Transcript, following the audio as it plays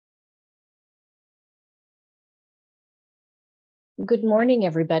Good morning,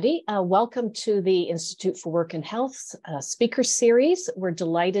 everybody. Welcome to the Institute for Work and Health's speaker series. We're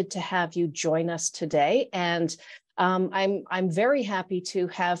delighted to have you join us today. And I'm very happy to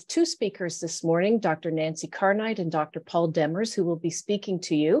have two speakers this morning, Dr. Nancy Carnide and Dr. Paul Demers, who will be speaking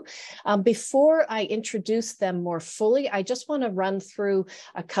to you. Before I introduce them more fully, I just want to run through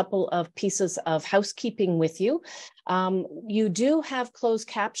a couple of pieces of housekeeping with you. You do have closed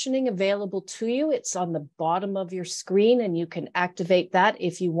captioning available to you. It's on the bottom of your screen, and you can activate that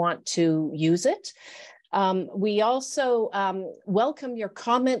if you want to use it. We also welcome your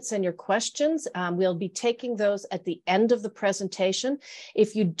comments and your questions. We'll be taking those at the end of the presentation.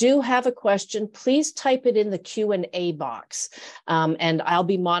 If you do have a question, please type it in the Q&A box, and I'll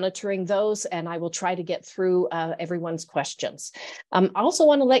be monitoring those, and I will try to get through everyone's questions. I also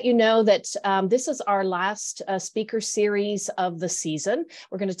want to let you know that this is our last speaker series of the season.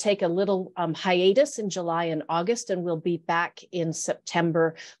 We're going to take a little hiatus in July and August, and we'll be back in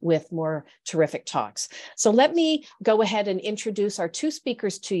September with more terrific talks. So let me go ahead and introduce our two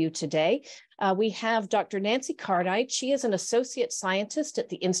speakers to you today. We have Dr. Nancy Carnide. She is an associate scientist at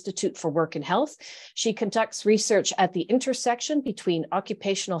the Institute for Work and Health. She conducts research at the intersection between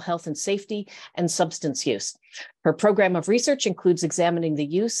occupational health and safety and substance use. Her program of research includes examining the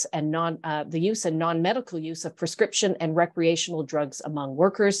use and non-medical use of prescription and recreational drugs among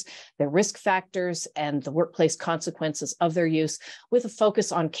workers, their risk factors, and the workplace consequences of their use, with a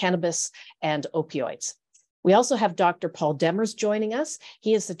focus on cannabis and opioids. We also have Dr. Paul Demers joining us.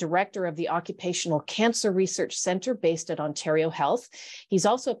 He is the director of the Occupational Cancer Research Centre based at Ontario Health. He's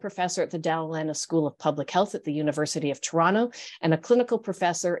also a professor at the Dalla School of Public Health at the University of Toronto and a clinical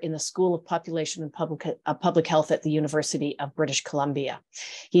professor in the School of Population and Public Health at the University of British Columbia.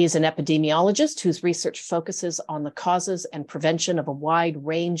 He is an epidemiologist whose research focuses on the causes and prevention of a wide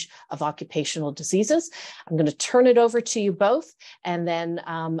range of occupational diseases. I'm going to turn it over to you both, and then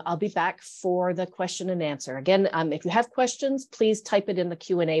I'll be back for the question and answer. Again, if you have questions, please type it in the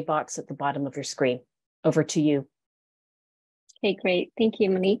Q&A box at the bottom of your screen. Over to you. Okay, great. Thank you,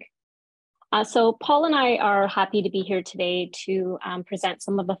 Monique. So Paul and I are happy to be here today to present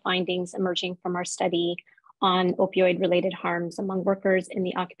some of the findings emerging from our study on opioid-related harms among workers in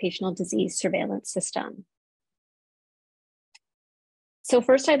the Occupational Disease Surveillance System. So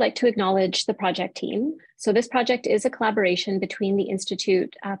first, I'd like to acknowledge the project team. So this project is a collaboration between the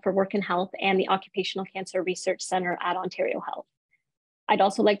Institute for Work and Health and the Occupational Cancer Research Centre at Ontario Health. I'd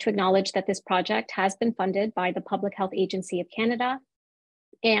also like to acknowledge that this project has been funded by the Public Health Agency of Canada,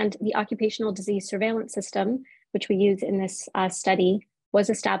 and the Occupational Disease Surveillance System, which we use in this study, was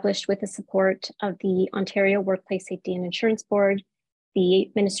established with the support of the Ontario Workplace Safety and Insurance Board,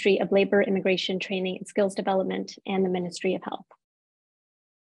 the Ministry of Labour, Immigration, Training and Skills Development, and the Ministry of Health.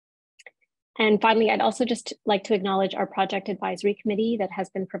 And finally, I'd also just like to acknowledge our project advisory committee that has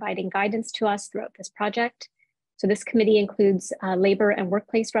been providing guidance to us throughout this project. So this committee includes labor and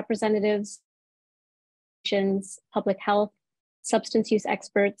workplace representatives, public health, substance use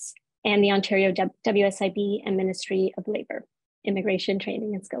experts, and the Ontario WSIB and Ministry of Labour, Immigration,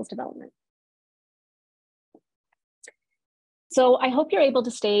 Training and Skills Development. So I hope you're able to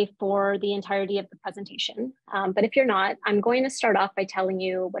stay for the entirety of the presentation, but if you're not, I'm going to start off by telling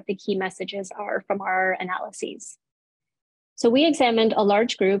you what the key messages are from our analyses. So we examined a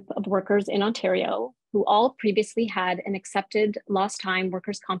large group of workers in Ontario who all previously had an accepted lost time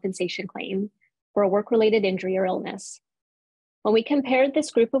workers' compensation claim for a work-related injury or illness. When we compared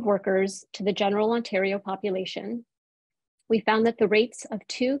this group of workers to the general Ontario population, we found that the rates of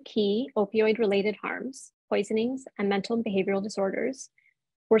two key opioid-related harms, poisonings and mental and behavioral disorders,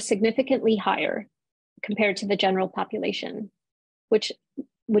 were significantly higher compared to the general population, which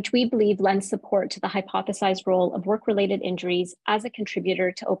we believe lends support to the hypothesized role of work-related injuries as a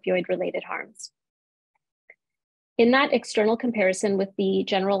contributor to opioid-related harms. In that external comparison with the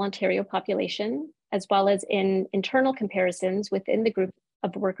general Ontario population, as well as in internal comparisons within the group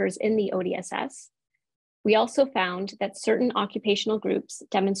of workers in the ODSS, we also found that certain occupational groups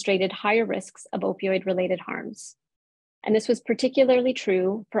demonstrated higher risks of opioid-related harms. And this was particularly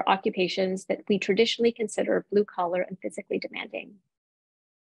true for occupations that we traditionally consider blue-collar and physically demanding.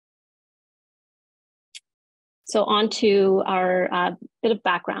 So on to our bit of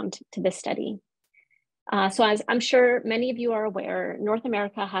background to this study. So as I'm sure many of you are aware, North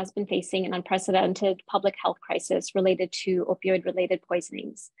America has been facing an unprecedented public health crisis related to opioid-related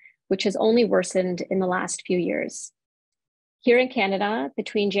poisonings, which has only worsened in the last few years. Here in Canada,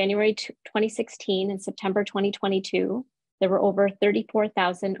 between January 2016 and September 2022, there were over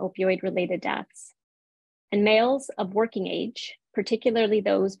 34,000 opioid-related deaths. And males of working age, particularly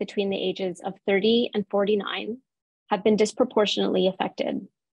those between the ages of 30 and 49, have been disproportionately affected.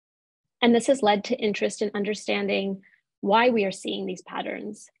 And this has led to interest in understanding why we are seeing these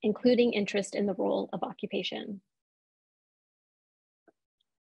patterns, including interest in the role of occupation.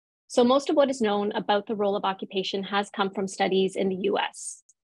 So most of what is known about the role of occupation has come from studies in the US,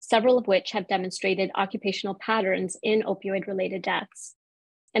 several of which have demonstrated occupational patterns in opioid-related deaths.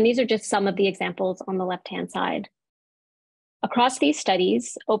 And these are just some of the examples on the left-hand side. Across these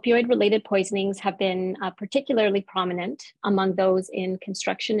studies, opioid-related poisonings have been particularly prominent among those in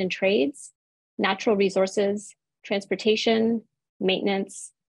construction and trades, natural resources, transportation,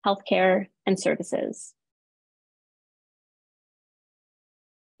 maintenance, healthcare, and services.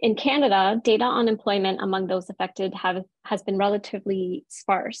 In Canada, data on employment among those affected has been relatively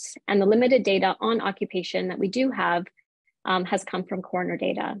sparse, and the limited data on occupation that we do have has come from coroner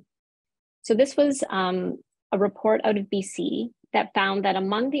data. So this was a report out of BC that found that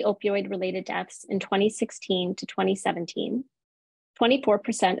among the opioid-related deaths in 2016 to 2017,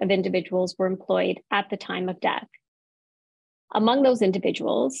 24% of individuals were employed at the time of death. Among those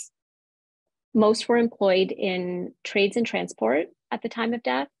individuals, most were employed in trades and transport at the time of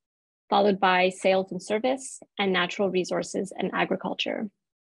death, followed by sales and service, and natural resources and agriculture.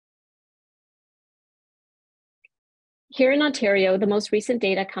 Here in Ontario, the most recent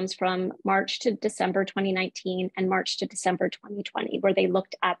data comes from March to December 2019 and March to December 2020, where they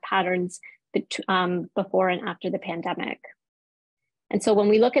looked at patterns before and after the pandemic. And so when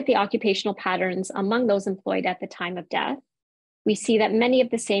we look at the occupational patterns among those employed at the time of death, we see that many of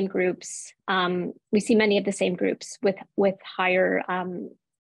the same groups, with higher,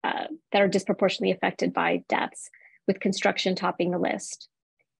 that are disproportionately affected by deaths, with construction topping the list.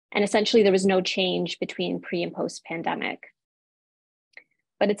 And essentially, there was no change between pre and post pandemic.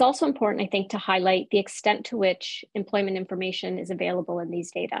 But it's also important, I think, to highlight the extent to which employment information is available in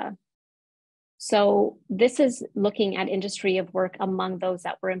these data. So this is looking at industry of work among those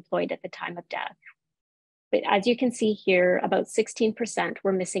that were employed at the time of death. But as you can see here, about 16%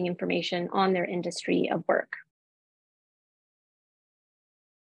 were missing information on their industry of work.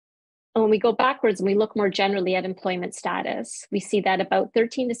 And when we go backwards and we look more generally at employment status, we see that about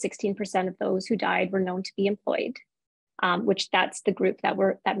 13 to 16% of those who died were known to be employed, which that's the group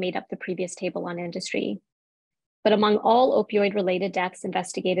that made up the previous table on industry. But among all opioid-related deaths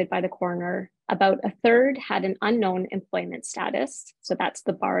investigated by the coroner, about a third had an unknown employment status. So that's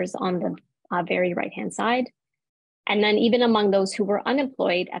the bars on the very right-hand side. And then even among those who were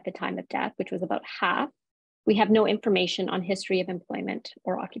unemployed at the time of death, which was about half, we have no information on history of employment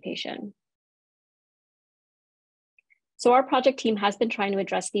or occupation. So our project team has been trying to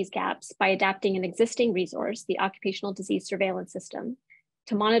address these gaps by adapting an existing resource, the Occupational Disease Surveillance System,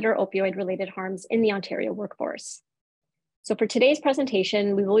 to monitor opioid-related harms in the Ontario workforce. So for today's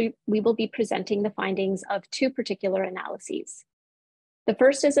presentation, we will be presenting the findings of two particular analyses. The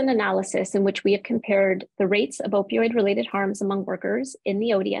first is an analysis in which we have compared the rates of opioid-related harms among workers in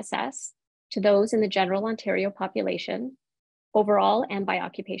the ODSS to those in the general Ontario population, overall and by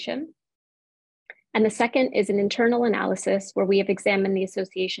occupation. And the second is an internal analysis where we have examined the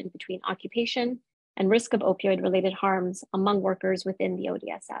association between occupation and risk of opioid-related harms among workers within the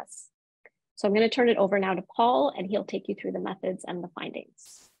ODSS. So I'm going to turn it over now to Paul, and he'll take you through the methods and the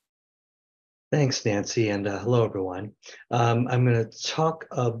findings. Thanks, Nancy, and hello, everyone. I'm going to talk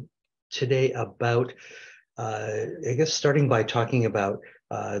today about, I guess, starting by talking about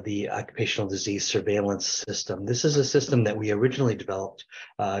the Occupational Disease Surveillance System. This is a system that we originally developed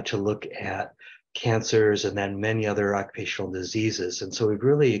to look at cancers and then many other occupational diseases. And so we've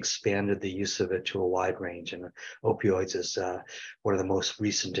really expanded the use of it to a wide range, and opioids is one of the most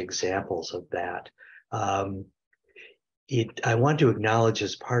recent examples of that. I want to acknowledge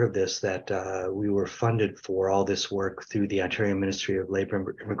as part of this that we were funded for all this work through the Ontario Ministry of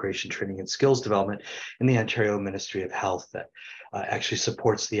Labour, Immigration, Training and Skills Development and the Ontario Ministry of Health that actually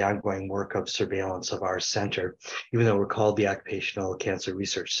supports the ongoing work of surveillance of our center. Even though we're called the Occupational Cancer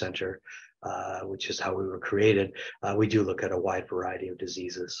Research Centre, which is how we were created, we do look at a wide variety of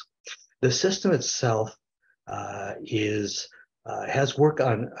diseases. The system itself has work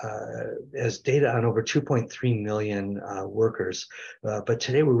on, as data on over 2.3 million workers, but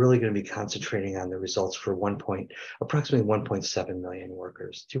today we're really going to be concentrating on the results for approximately 1.7 million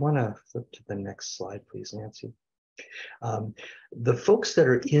workers. Do you want to flip to the next slide, please, Nancy? The folks that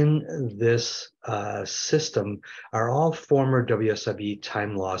are in this system are all former WSIB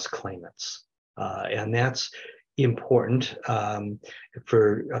time loss claimants, and that's important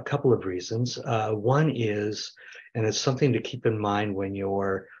for a couple of reasons. One is, and it's something to keep in mind when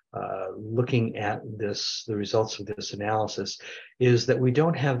you're looking at this, the results of this analysis, is that we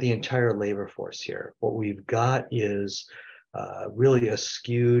don't have the entire labor force here. What we've got is really a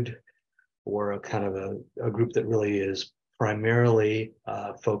skewed, or a kind of a group that really is primarily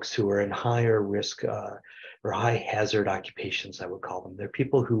folks who are in higher risk or high hazard occupations, I would call them. They're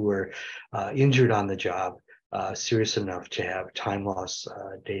people who were injured on the job, serious enough to have time loss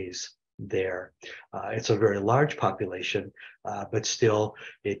days there. It's a very large population, but still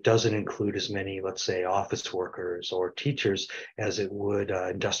it doesn't include as many, let's say, office workers or teachers as it would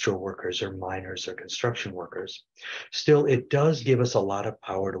industrial workers or miners or construction workers. Still, it does give us a lot of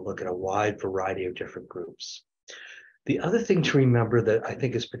power to look at a wide variety of different groups. The other thing to remember that I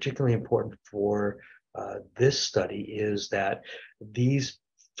think is particularly important for this study is that these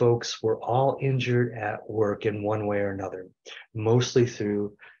folks were all injured at work in one way or another, mostly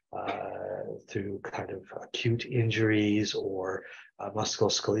through kind of acute injuries or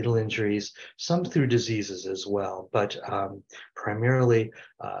musculoskeletal injuries, some through diseases as well, but primarily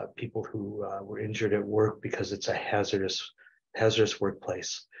people who were injured at work because it's a hazardous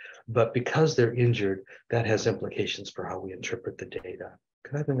workplace. But because they're injured, that has implications for how we interpret the data.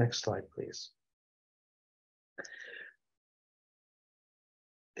 Could I have the next slide, please?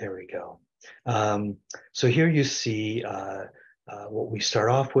 There we go. So here you see what we start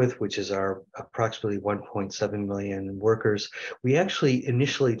off with, which is our approximately 1.7 million workers. We actually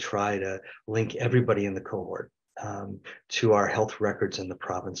initially try to link everybody in the cohort to our health records in the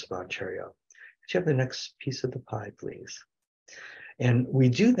province of Ontario. Could you have the next piece of the pie, please? And we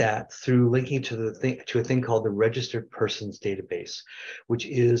do that through linking to a thing called the Registered Persons Database, which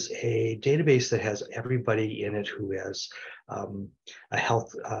is a database that has everybody in it who has a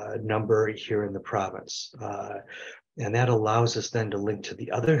health number here in the province. And that allows us then to link to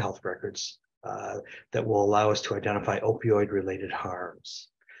the other health records that will allow us to identify opioid-related harms.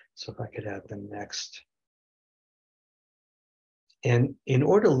 So if I could have the next. And in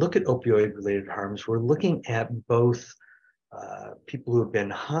order to look at opioid-related harms, we're looking at both people who have been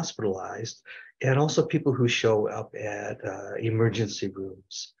hospitalized and also people who show up at emergency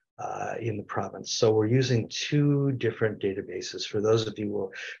rooms in the province. So we're using two different databases. For those of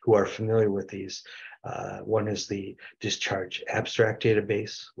you who are familiar with these, one is the Discharge Abstract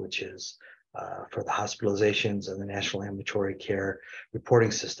Database, which is for the hospitalizations, and the National Ambulatory Care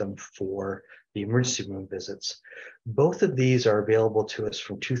Reporting System for the emergency room visits. Both of these are available to us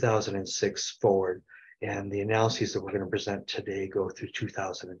from 2006 forward, and the analyses that we're going to present today go through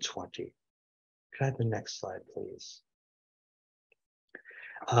 2020. Could I have the next slide, please?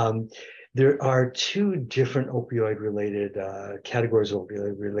 There are two different opioid-related categories of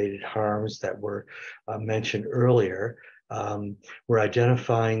opioid-related harms that were mentioned earlier. We're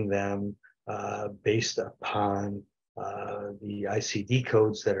identifying them based upon the ICD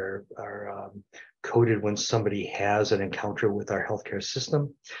codes that are coded when somebody has an encounter with our healthcare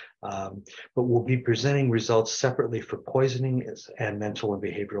system. But we'll be presenting results separately for poisoning and mental and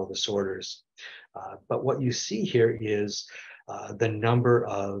behavioral disorders. But what you see here is the number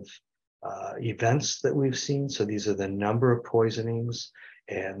of events that we've seen. So these are the number of poisonings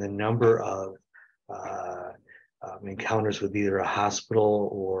and the number of encounters with either a hospital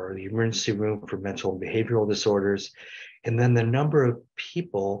or the emergency room for mental and behavioral disorders, and then the number of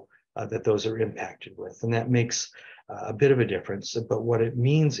people that those are impacted with. And that makes a bit of a difference. But what it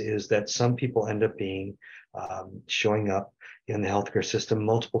means is that some people end up being showing up in the healthcare system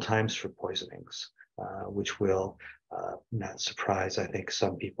multiple times for poisonings, which will not surprise, I think,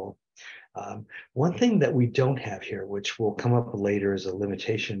 some people. One thing that we don't have here, which will come up later as a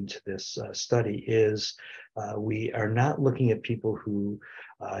limitation to this study, is we are not looking at people who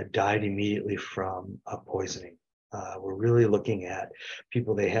died immediately from a poisoning. We're really looking at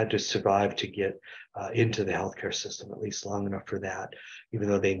people they had to survive to get into the healthcare system, at least long enough for that, even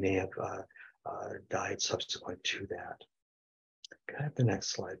though they may have died subsequent to that. Can I have the next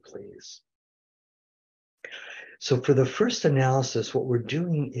slide, please? So for the first analysis, what we're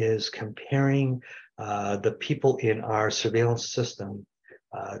doing is comparing the people in our surveillance system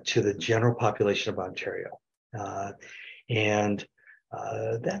to the general population of Ontario. And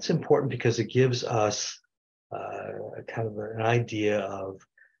that's important because it gives us kind of an idea of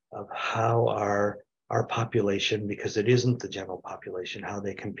how our population, because it isn't the general population, how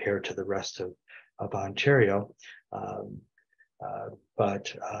they compare to the rest of Ontario.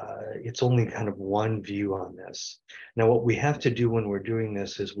 But it's only kind of one view on this. Now, what we have to do when we're doing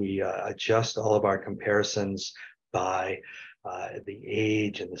this is we adjust all of our comparisons by the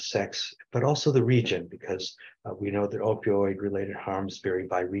age and the sex, but also the region, because we know that opioid-related harms vary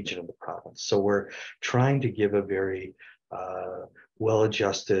by region of the province. So we're trying to give a very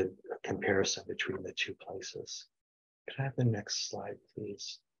well-adjusted comparison between the two places. Can I have the next slide,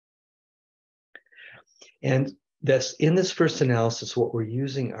 please? And in this first analysis, what we're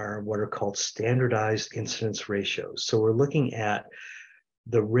using are what are called standardized incidence ratios. So we're looking at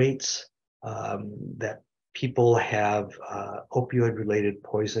the rates that people have opioid-related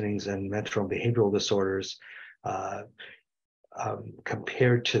poisonings and mental and behavioral disorders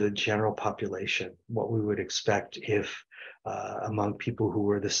compared to the general population, what we would expect if among people who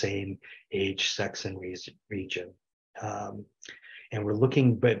were the same age, sex, and region. And we're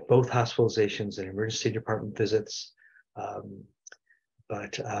looking at both hospitalizations and emergency department visits,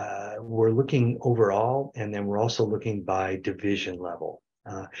 but we're looking overall, and then we're also looking by division level.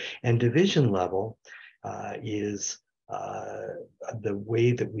 And division level is the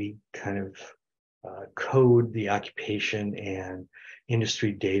way that we kind of code the occupation and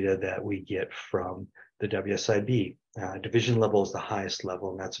industry data that we get from the WSIB. Division level is the highest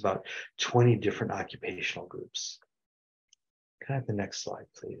level, and that's about 20 different occupational groups. Can I have the next slide,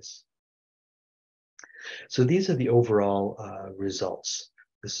 please? So these are the overall results.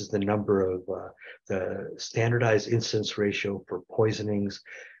 This is the number of the standardized incidence ratio for poisonings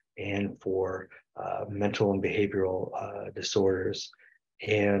and for mental and behavioral disorders.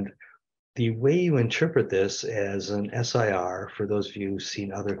 And the way you interpret this as an SIR, for those of you who've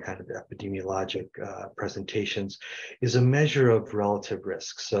seen other kind of epidemiologic presentations, is a measure of relative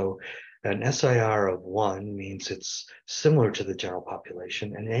risk. So an SIR of 1 means it's similar to the general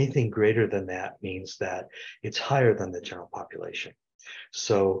population, and anything greater than that means that it's higher than the general population.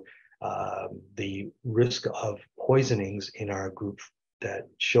 So the risk of poisonings in our group that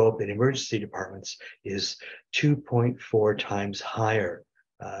show up in emergency departments is 2.4 times higher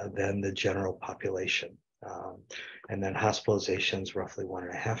than the general population. And then hospitalizations roughly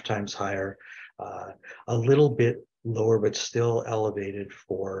 1.5 times higher, a little bit lower, but still elevated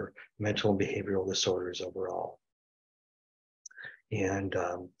for mental and behavioral disorders overall. And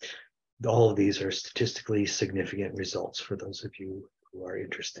all of these are statistically significant results for those of you who are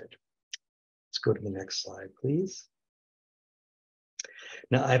interested. Let's go to the next slide, please.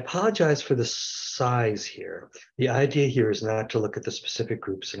 Now, I apologize for the size here. The idea here is not to look at the specific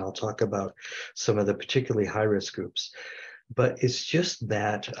groups, and I'll talk about some of the particularly high-risk groups, but it's just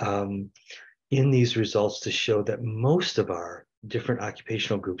that in these results to show that most of our different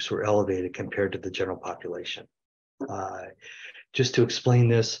occupational groups were elevated compared to the general population. Just to explain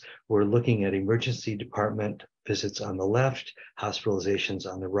this, we're looking at emergency department visits on the left, hospitalizations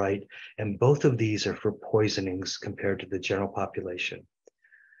on the right, and both of these are for poisonings compared to the general population.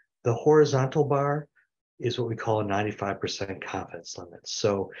 The horizontal bar is what we call a 95% confidence limit.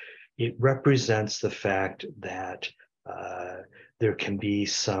 So it represents the fact that there can be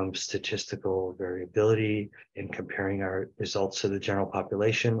some statistical variability in comparing our results to the general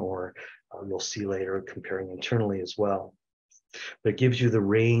population, or you'll see later comparing internally as well. But it gives you the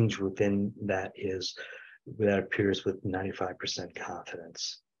range within that appears with 95%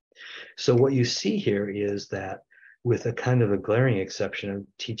 confidence. So what you see here is that with a kind of a glaring exception of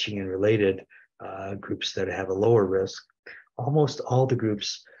teaching and related groups that have a lower risk, almost all the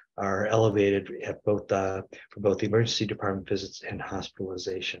groups are elevated at both for both emergency department visits and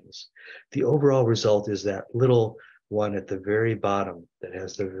hospitalizations. The overall result is that little one at the very bottom that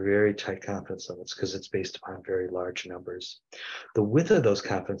has the very tight confidence limits because it's based upon very large numbers. The width of those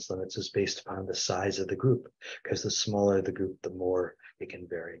confidence limits is based upon the size of the group, because the smaller the group, the more it can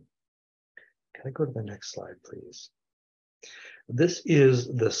vary. Can I go to the next slide, please? This is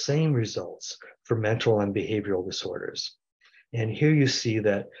the same results for mental and behavioral disorders. And here you see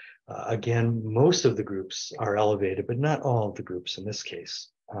that, again, most of the groups are elevated, but not all of the groups in this case.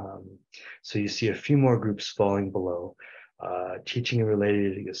 So you see a few more groups falling below. Teaching and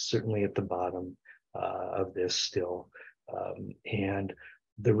related is certainly at the bottom of this still. And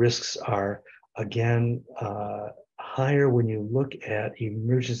the risks are, again, higher when you look at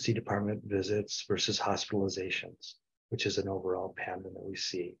emergency department visits versus hospitalizations, which is an overall pattern that we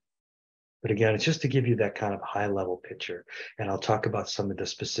see. But again, it's just to give you that kind of high level picture. And I'll talk about some of the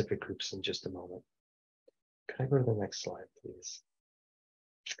specific groups in just a moment. Can I go to the next slide, please?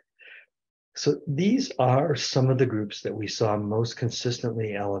 So these are some of the groups that we saw most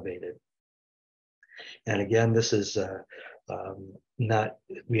consistently elevated. And again, this is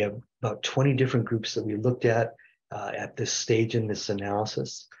we have about 20 different groups that we looked at this stage in this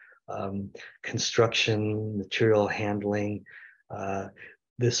analysis. Construction, material handling,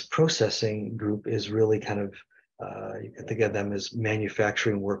 this processing group is really kind of, you can think of them as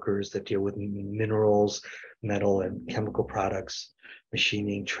manufacturing workers that deal with minerals, metal and chemical products,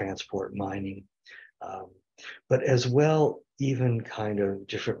 machining, transport, mining. But as well, even kind of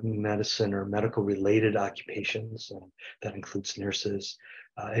different medicine or medical related occupations, and that includes nurses,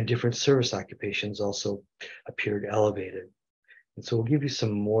 and different service occupations also appeared elevated. And so we'll give you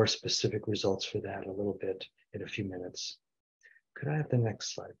some more specific results for that a little bit in a few minutes. Could I have the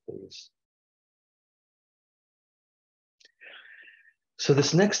next slide, please? So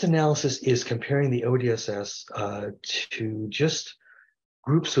this next analysis is comparing the ODSS to just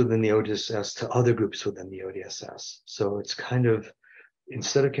groups within the ODSS to other groups within the ODSS. So it's kind of,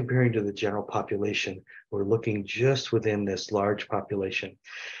 instead of comparing to the general population, we're looking just within this large population.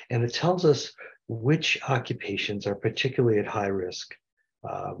 And it tells us which occupations are particularly at high risk,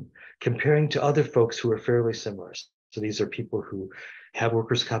 comparing to other folks who are fairly similar. So these are people who have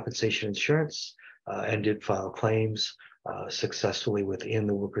workers' compensation insurance and did file claims successfully within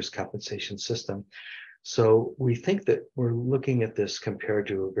the workers' compensation system. So we think that we're looking at this compared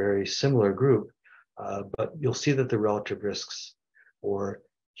to a very similar group, but you'll see that the relative risks, or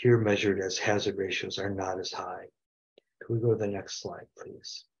here measured as hazard ratios, are not as high. Can we go to the next slide,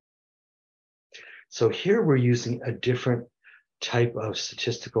 please? So here we're using a different type of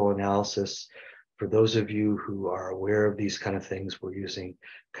statistical analysis. For those of you who are aware of these kind of things, we're using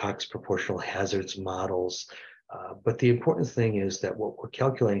Cox proportional hazards models. But the important thing is that what we're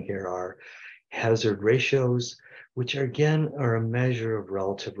calculating here are hazard ratios, which again are a measure of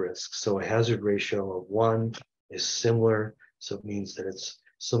relative risk. So a hazard ratio of 1 is similar. So it means that it's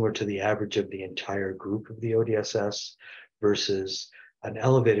similar to the average of the entire group of the ODSS, versus an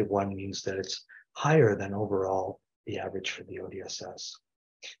elevated 1 means that it's higher than overall the average for the ODSS.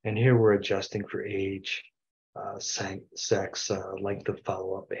 And here we're adjusting for age, sex, length of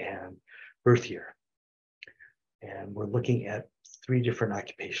follow-up, and birth year. And we're looking at 3 different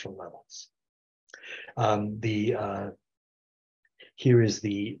occupational levels. Here is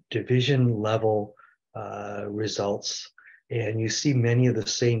the division level results, and you see many of the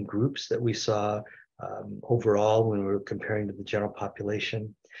same groups that we saw overall when we were comparing to the general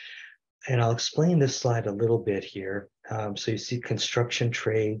population. And I'll explain this slide a little bit here. So you see construction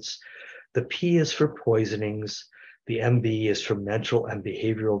trades. The P is for poisonings. The MB is for mental and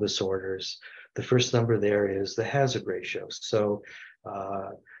behavioral disorders. The first number there is the hazard ratio. So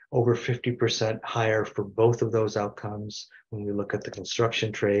over 50% higher for both of those outcomes when we look at the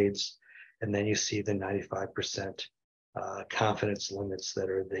construction trades. And then you see the 95% confidence limits that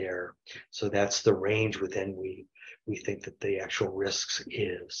are there. So that's the range within we think that the actual risks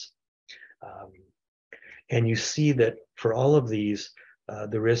is. And you see that for all of these,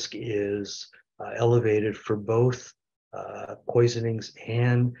 the risk is elevated for both poisonings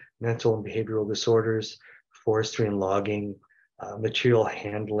and mental and behavioral disorders, forestry and logging, material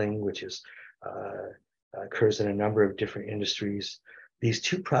handling, which is occurs in a number of different industries. These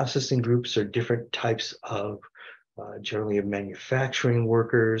 2 processing groups are different types of generally of manufacturing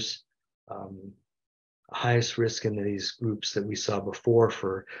workers. Highest risk in these groups that we saw before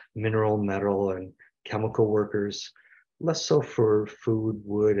for mineral, metal, and chemical workers, less so for food,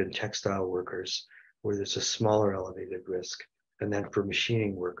 wood, and textile workers, where there's a smaller elevated risk, and then for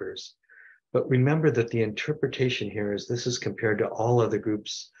machining workers. But remember that the interpretation here is this is compared to all other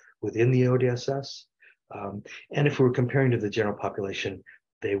groups within the ODSS. And if we're comparing to the general population,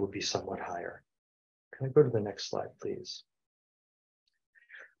 they would be somewhat higher. Can I go to the next slide, please?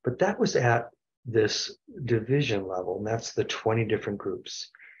 But that was at this division level, and that's the 20 different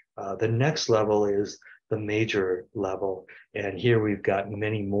groups. The next level is the major level, and here we've got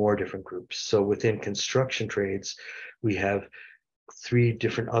many more different groups. So within construction trades, we have 3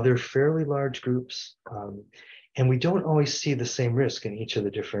 different other fairly large groups, and we don't always see the same risk in each of the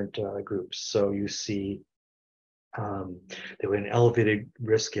different groups. So you see there were an elevated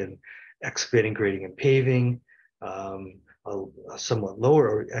risk in excavating, grading, and paving, a somewhat lower,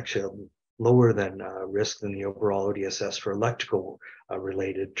 or actually lower than risk than the overall ODSS for electrical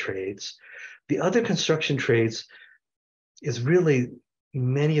related trades. The other construction trades is really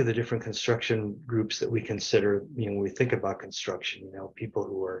many of the different construction groups that we consider, when we think about construction, people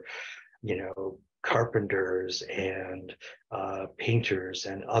who are, carpenters and painters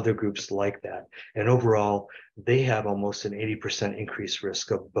and other groups like that. And overall, they have almost an 80% increased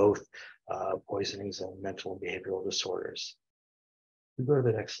risk of both poisonings and mental and behavioral disorders. We go to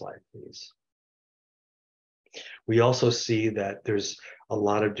the next slide, please. We also see that there's a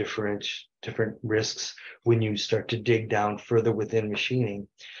lot of different risks when you start to dig down further within machining.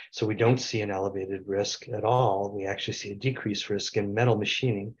 So we don't see an elevated risk at all. We actually see a decreased risk in metal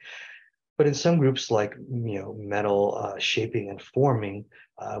machining. But in some groups like metal shaping and forming,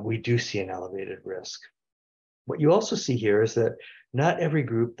 we do see an elevated risk. What you also see here is that not every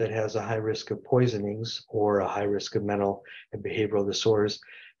group that has a high risk of poisonings or a high risk of mental and behavioral disorders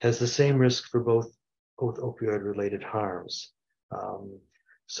has the same risk for both opioid-related harms.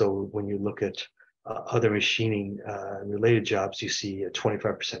 So when you look at other machining related jobs, you see a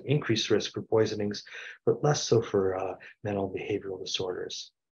 25% increased risk for poisonings, but less so for mental and behavioral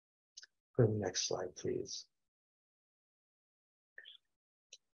disorders. Go to the next slide, please.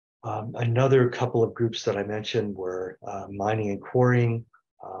 Another couple of groups that I mentioned were mining and quarrying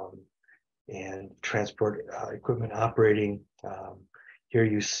and transport equipment operating. Here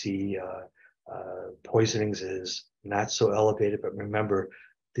you see poisonings is not so elevated, but remember,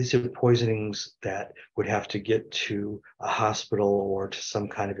 these are poisonings that would have to get to a hospital or to some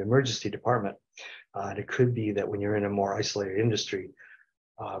kind of emergency department. And it could be that when you're in a more isolated industry,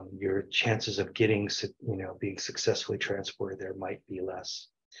 your chances of getting, being successfully transported there might be less.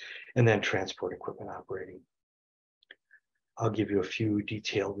 And then transport equipment operating. I'll give you a few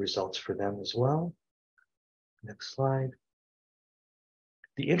detailed results for them as well. Next slide.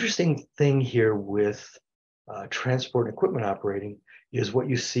 The interesting thing here with transport equipment operating is what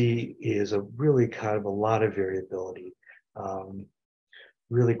you see is a really kind of a lot of variability.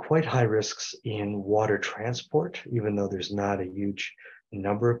 Really quite high risks in water transport, even though there's not a huge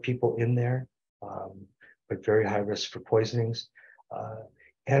number of people in there, but very high risk for poisonings.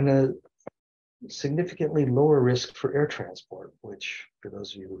 And a significantly lower risk for air transport, which for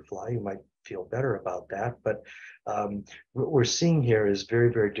those of you who fly, you might feel better about that. But what we're seeing here is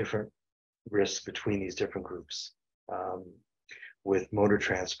very, very different risks between these different groups, with motor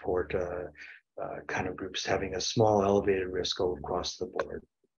transport kind of groups having a small elevated risk across the board.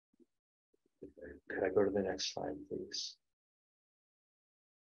 Could I go to the next slide, please?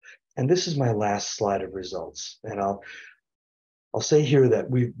 And this is my last slide of results. And I'll say here that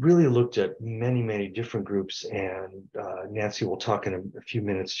we've really looked at many, many different groups, and Nancy will talk in a few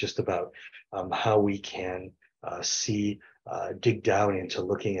minutes just about how we can dig down into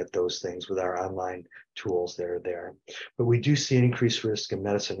looking at those things with our online tools that are there. But we do see an increased risk in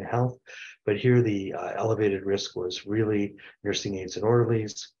medicine and health, but here the elevated risk was really nursing aides and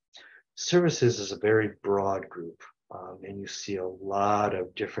orderlies. Services is a very broad group. And you see a lot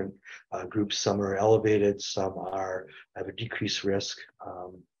of different groups. Some are elevated, some have a decreased risk.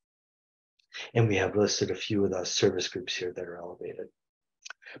 And we have listed a few of the service groups here that are elevated.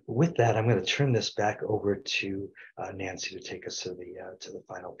 With that, I'm going to turn this back over to Nancy to take us to the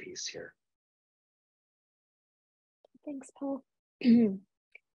final piece here. Thanks, Paul.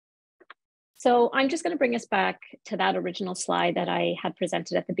 So I'm just going to bring us back to that original slide that I had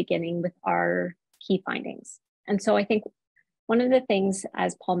presented at the beginning with our key findings. And so I think one of the things,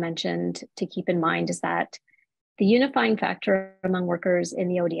 as Paul mentioned, to keep in mind is that the unifying factor among workers in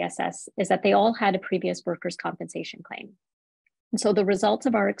the ODSS is that they all had a previous workers' compensation claim. And so the results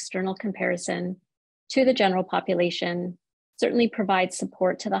of our external comparison to the general population certainly provides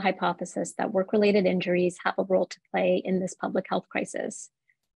support to the hypothesis that work-related injuries have a role to play in this public health crisis,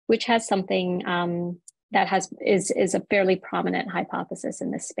 which has something that is a fairly prominent hypothesis in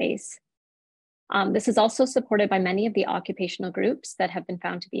this space. This is also supported by many of the occupational groups that have been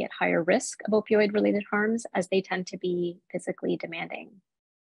found to be at higher risk of opioid-related harms, as they tend to be physically demanding.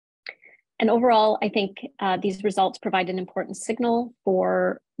 And overall, I think these results provide an important signal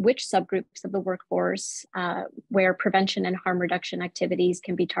for which subgroups of the workforce where prevention and harm reduction activities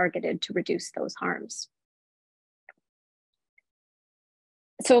can be targeted to reduce those harms.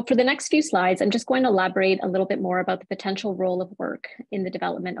 So for the next few slides, I'm just going to elaborate a little bit more about the potential role of work in the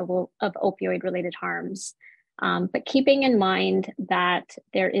development of opioid-related harms, but keeping in mind that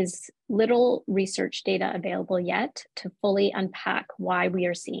there is little research data available yet to fully unpack why we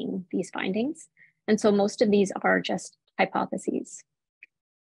are seeing these findings. And so most of these are just hypotheses.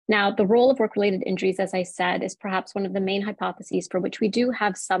 Now, the role of work-related injuries, as I said, is perhaps one of the main hypotheses for which we do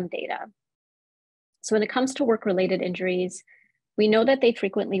have some data. So when it comes to work-related injuries, we know that they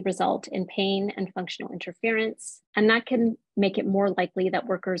frequently result in pain and functional interference, and that can make it more likely that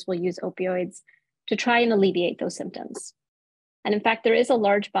workers will use opioids to try and alleviate those symptoms. And in fact, there is a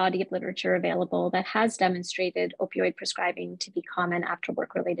large body of literature available that has demonstrated opioid prescribing to be common after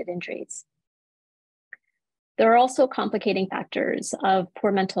work-related injuries. There are also complicating factors of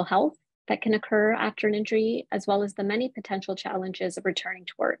poor mental health that can occur after an injury, as well as the many potential challenges of returning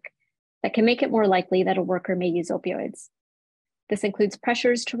to work that can make it more likely that a worker may use opioids. This includes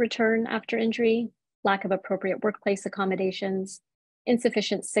pressures to return after injury, lack of appropriate workplace accommodations,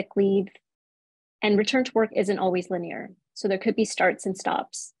 insufficient sick leave, and return to work isn't always linear. So there could be starts and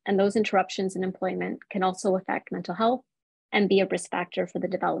stops, and those interruptions in employment can also affect mental health and be a risk factor for the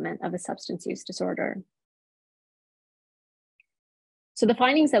development of a substance use disorder. So the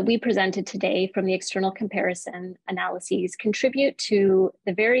findings that we presented today from the external comparison analyses contribute to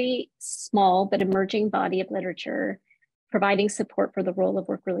the very small but emerging body of literature providing support for the role of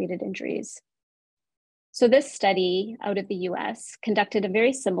work-related injuries. So this study out of the US conducted a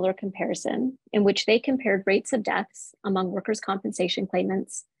very similar comparison in which they compared rates of deaths among workers' compensation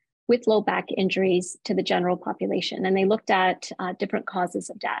claimants with low back injuries to the general population. And they looked at different causes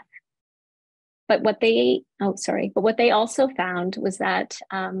of death. But what they also found was that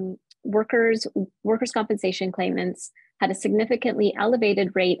workers' compensation claimants had a significantly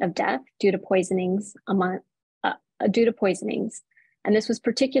elevated rate of death due to poisonings. And this was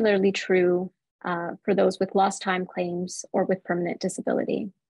particularly true for those with lost time claims or with permanent disability.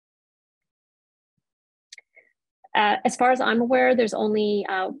 As far as I'm aware, there's only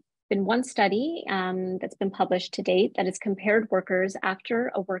been one study that's been published to date that has compared workers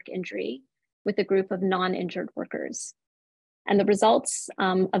after a work injury with a group of non-injured workers. And the results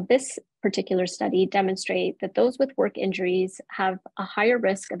of this particular study demonstrate that those with work injuries have a higher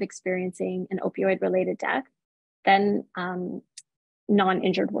risk of experiencing an opioid-related death than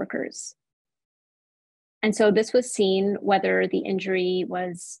non-injured workers. And so this was seen whether the injury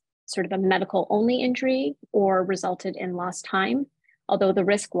was sort of a medical-only injury or resulted in lost time, although the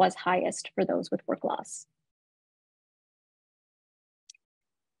risk was highest for those with work loss.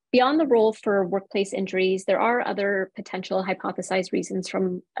 Beyond the role for workplace injuries, there are other potential hypothesized reasons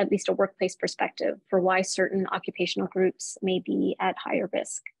from at least a workplace perspective for why certain occupational groups may be at higher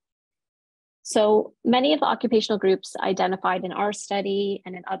risk. So many of the occupational groups identified in our study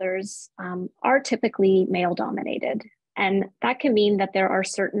and in others are typically male-dominated. And that can mean that there are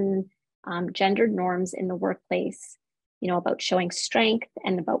certain gendered norms in the workplace, about showing strength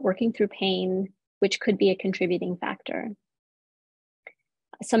and about working through pain, which could be a contributing factor.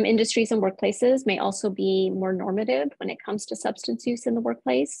 Some industries and workplaces may also be more normative when it comes to substance use in the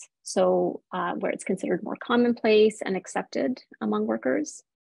workplace, so where it's considered more commonplace and accepted among workers.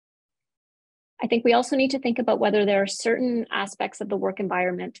 I think we also need to think about whether there are certain aspects of the work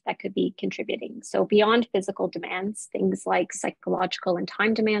environment that could be contributing. So beyond physical demands, things like psychological and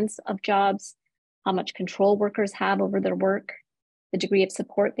time demands of jobs, how much control workers have over their work, the degree of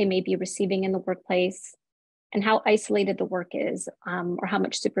support they may be receiving in the workplace, and how isolated the work is, or how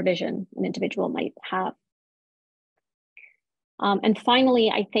much supervision an individual might have. And finally,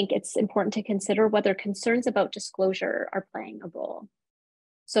 I think it's important to consider whether concerns about disclosure are playing a role.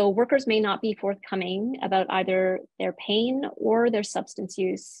 So workers may not be forthcoming about either their pain or their substance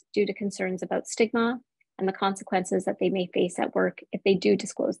use due to concerns about stigma and the consequences that they may face at work if they do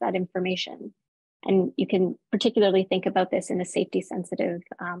disclose that information. And you can particularly think about this in a safety-sensitive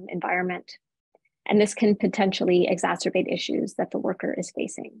environment. And this can potentially exacerbate issues that the worker is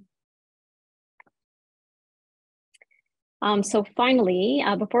facing. So finally,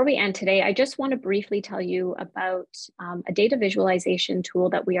 before we end today, I just want to briefly tell you about a data visualization tool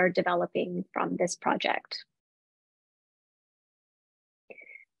that we are developing from this project.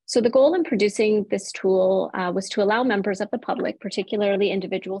 So the goal in producing this tool was to allow members of the public, particularly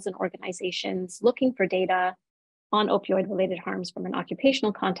individuals and organizations looking for data on opioid-related harms from an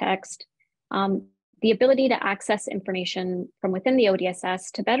occupational context, the ability to access information from within the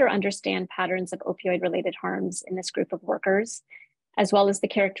ODSS to better understand patterns of opioid-related harms in this group of workers, as well as the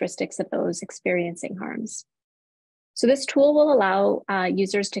characteristics of those experiencing harms. So this tool will allow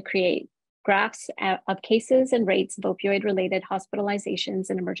users to create graphs of cases and rates of opioid-related hospitalizations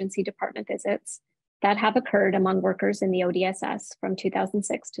and emergency department visits that have occurred among workers in the ODSS from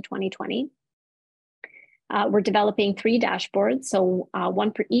 2006 to 2020. We're developing 3 dashboards, so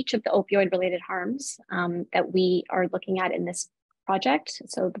one for each of the opioid-related harms that we are looking at in this project.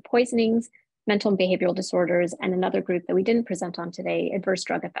 So the poisonings, mental and behavioral disorders, and another group that we didn't present on today, adverse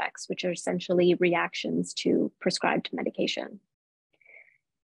drug effects, which are essentially reactions to prescribed medication.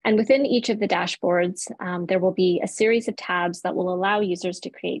 And within each of the dashboards, there will be a series of tabs that will allow users to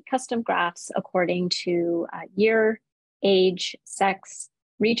create custom graphs according to year, age, sex,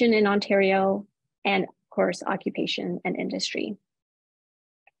 region in Ontario, and of course, occupation and industry.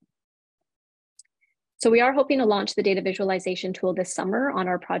 So we are hoping to launch the data visualization tool this summer on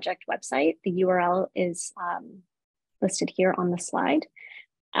our project website. The URL is listed here on the slide.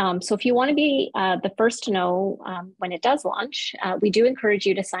 So if you want to be the first to know when it does launch, we do encourage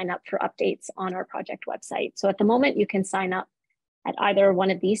you to sign up for updates on our project website. So at the moment, you can sign up at either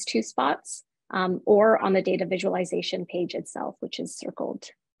one of these 2 spots or on the data visualization page itself, which is circled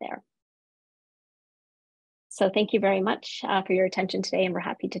there. So thank you very much for your attention today, and we're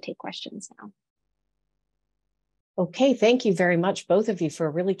happy to take questions now. Okay, thank you very much, both of you, for a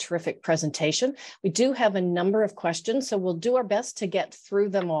really terrific presentation. We do have a number of questions, so we'll do our best to get through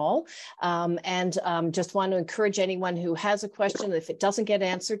them all. Just want to encourage anyone who has a question, if it doesn't get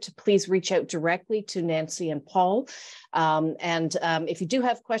answered, to please reach out directly to Nancy and Paul. If you do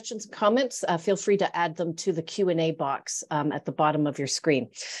have questions and comments, feel free to add them to the Q&A box at the bottom of your screen.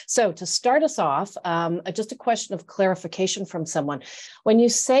 So to start us off, just a question of clarification from someone. When you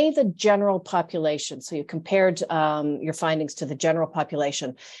say the general population, so you compared your findings to the general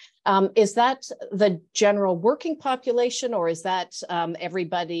population, is that the general working population, or is that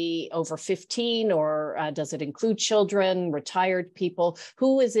everybody over 15, or does it include children, retired people?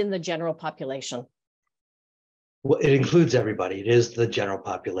 Who is in the general population? Well, it includes everybody. It is the general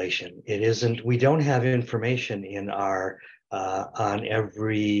population. It isn't, we don't have information in our, on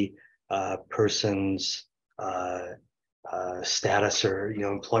every person's status, or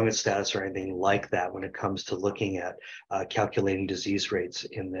employment status, or anything like that when it comes to looking at calculating disease rates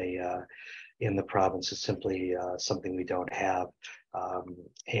in the province. It's simply something we don't have,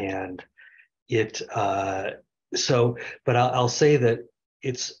 and it but I'll say that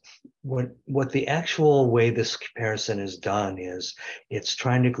it's what the actual way this comparison is done is it's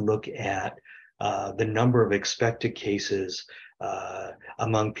trying to look at the number of expected cases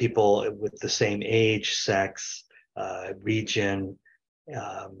among people with the same age, sex, region,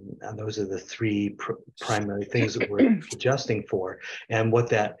 and those are the three primary things that we're adjusting for. And what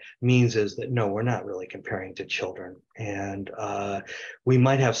that means is that no, we're not really comparing to children. And we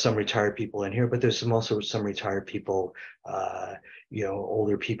might have some retired people in here, but there's also some retired people,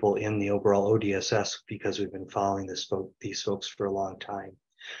 older people in the overall ODSS, because we've been following these folks for a long time.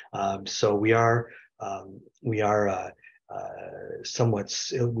 So we are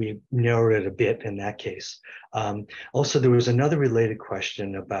somewhat, we narrowed it a bit in that case. Also, there was another related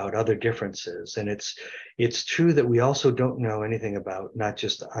question about other differences, and it's true that we also don't know anything about, not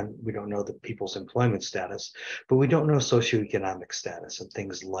just we don't know the people's employment status, but we don't know socioeconomic status and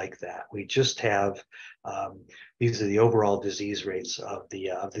things like that. We just have these are the overall disease rates of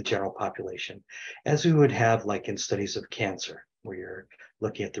the general population, as we would have like in studies of cancer, where you're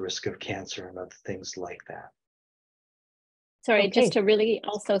looking at the risk of cancer and other things like that. Sorry, okay. Just to really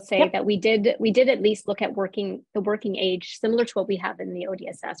also say that we did at least look at the working age, similar to what we have in the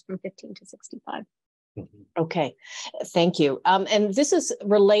ODSS, from 15 to 65. Okay, thank you. And this is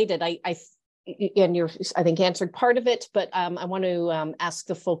related. And you're, I think, answered part of it, but I want to ask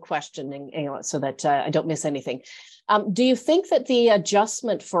the full question, so that I don't miss anything. Do you think that the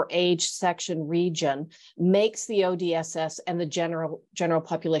adjustment for age, section, region makes the ODSS and the general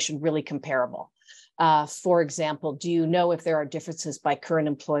population really comparable? For example, do you know if there are differences by current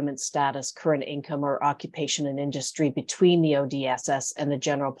employment status, current income, or occupation and industry between the ODSS and the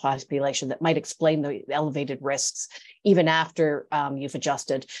general population that might explain the elevated risks even after you've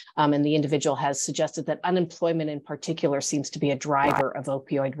adjusted? And the individual has suggested that unemployment in particular seems to be a driver of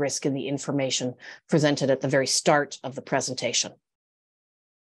opioid risk in the information presented at the very start of the presentation.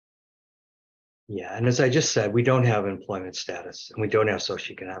 Yeah, and as I just said, we don't have employment status and we don't have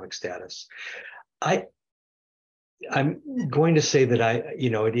socioeconomic status. I'm going to say that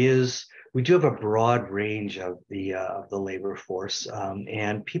we do have a broad range of the labor force,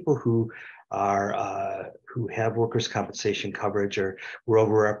 and people who have workers' compensation coverage, or we're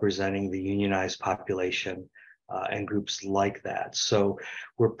overrepresenting the unionized population and groups like that. So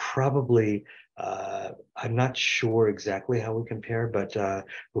we're probably, I'm not sure exactly how we compare, but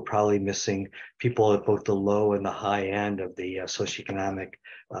we're probably missing people at both the low and the high end of the socioeconomic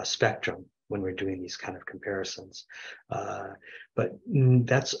spectrum when we're doing these kind of comparisons. But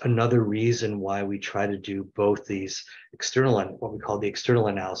that's another reason why we try to do both these external and what we call the external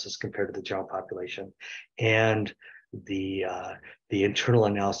analysis compared to the general population, and the internal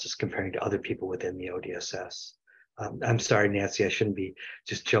analysis comparing to other people within the ODSS. I'm sorry, Nancy, I shouldn't be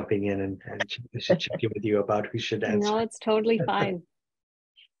just jumping in and I should check in with you about who should answer. No, it's totally fine.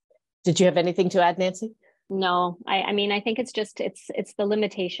 Did you have anything to add, Nancy? No, I mean, I think it's the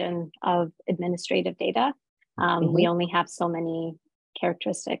limitation of administrative data. We only have so many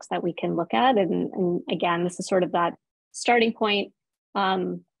characteristics that we can look at. And again, this is sort of that starting point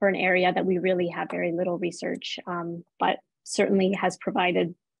for an area that we really have very little research, but certainly has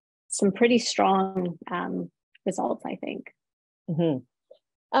provided some pretty strong results, I think.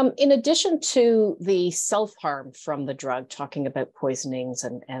 In addition to the self-harm from the drug, talking about poisonings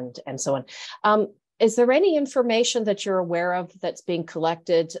and so on, is there any information that you're aware of that's being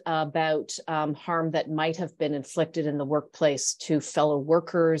collected about harm that might have been inflicted in the workplace to fellow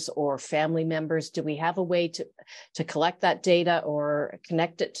workers or family members? Do we have a way to collect that data or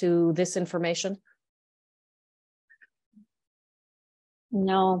connect it to this information?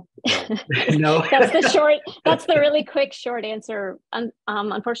 No. No. That's the really quick, short answer.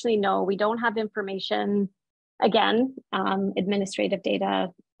 Unfortunately, no, we don't have information. Again, administrative data,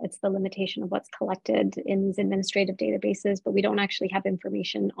 it's the limitation of what's collected in these administrative databases, but we don't actually have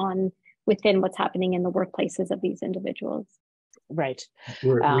information on within what's happening in the workplaces of these individuals. Right.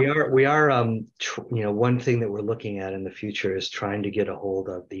 We are one thing that we're looking at in the future is trying to get a hold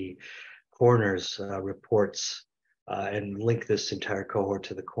of the coroner's reports and link this entire cohort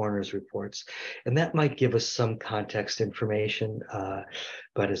to the coroner's reports. And that might give us some context information.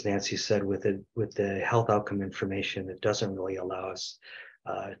 But as Nancy said, with the health outcome information, it doesn't really allow us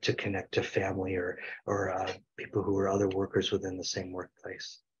to connect to family or people who are other workers within the same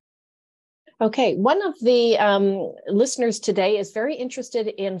workplace. Okay, one of the listeners today is very interested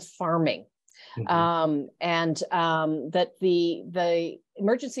in farming. Mm-hmm. That the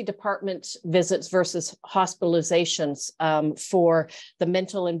emergency department visits versus hospitalizations for the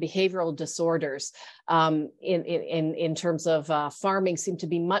mental and behavioral disorders in terms of farming seem to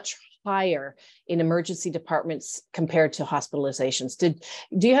be much higher in emergency departments compared to hospitalizations.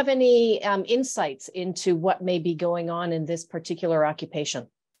 Do you have any insights into what may be going on in this particular occupation?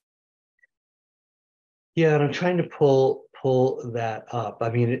 Yeah, and I'm trying to pull that up. I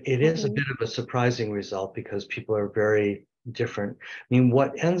mean, it is a bit of a surprising result because people are very different. I mean,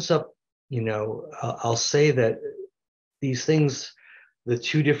 what ends up, I'll say that these things, the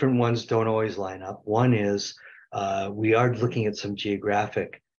two different ones don't always line up. One is we are looking at some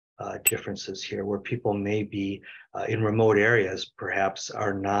geographic differences here where people may be in remote areas, perhaps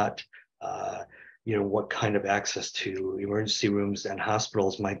are not what kind of access to emergency rooms and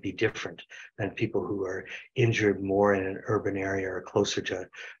hospitals might be different than people who are injured more in an urban area or closer to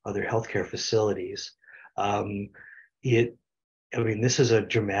other healthcare facilities. This is a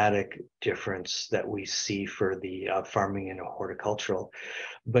dramatic difference that we see for the farming and horticultural,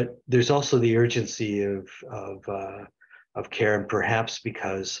 but there's also the urgency of care, and perhaps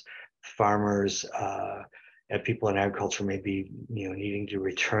because farmers and people in agriculture may be needing to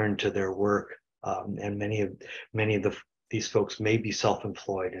return to their work. And many of these folks may be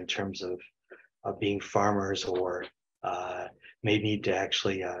self-employed in terms of being farmers, or may need to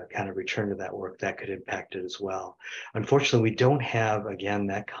actually kind of return to that work. That could impact it as well. Unfortunately, we don't have, again,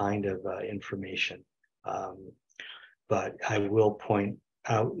 that kind of information. But I will point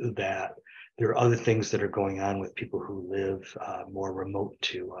out that there are other things that are going on with people who live more remote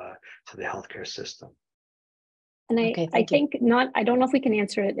to the healthcare system. And I think I don't know if we can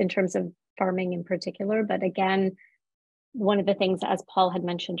answer it in terms of farming in particular, but again, one of the things, as Paul had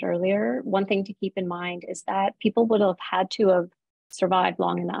mentioned earlier, one thing to keep in mind is that people would have had to have survived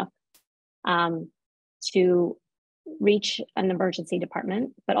long enough to reach an emergency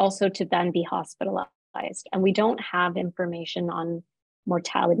department, but also to then be hospitalized. And we don't have information on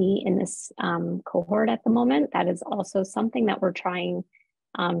mortality in this cohort at the moment. That is also something that we're trying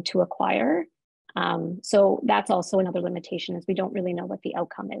to acquire. So that's also another limitation, is we don't really know what the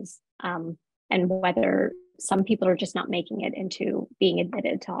outcome is, and whether some people are just not making it into being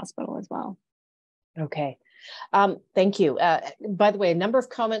admitted to hospital as well. Okay. Thank you. By the way, a number of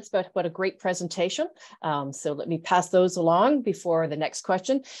comments about what a great presentation. So let me pass those along before the next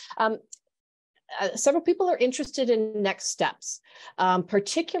question. Several people are interested in next steps,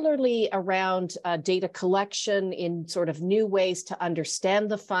 particularly around data collection in sort of new ways to understand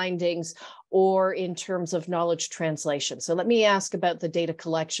the findings, or in terms of knowledge translation. So let me ask about the data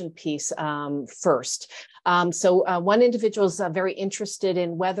collection piece first. So one individual is very interested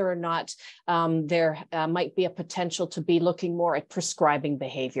in whether or not there might be a potential to be looking more at prescribing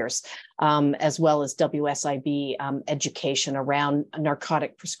behaviors, as well as WSIB education around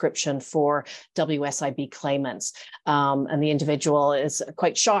narcotic prescription for WSIB claimants. And the individual is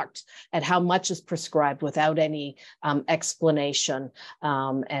quite shocked at how much is prescribed without any explanation,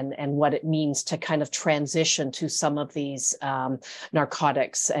 and what it means to kind of transition to some of these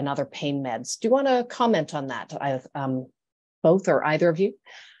narcotics and other pain meds. Do you want to comment on that, both or either of you?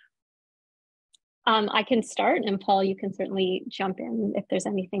 I can start, and Paul, you can certainly jump in if there's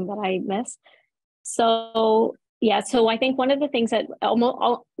anything that I missed. So I think one of the things that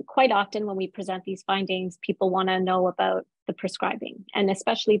quite often when we present these findings, people want to know about the prescribing, and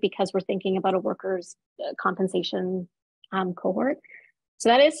especially because we're thinking about a workers' compensation cohort. So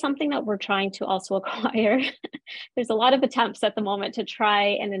that is something that we're trying to also acquire. There's a lot of attempts at the moment to try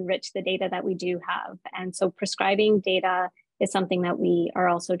and enrich the data that we do have. And so prescribing data is something that we are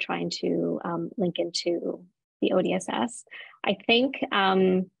also trying to link into the ODSS. I think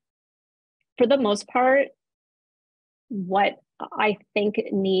for the most part, what I think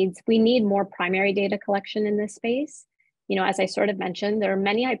we need more primary data collection in this space, as I sort of mentioned, there are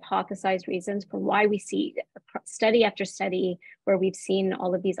many hypothesized reasons for why we see study after study where we've seen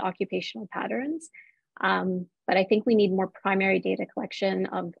all of these occupational patterns. But I think we need more primary data collection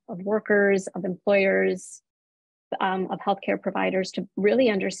of workers, of employers, of healthcare providers to really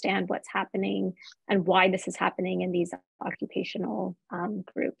understand what's happening and why this is happening in these occupational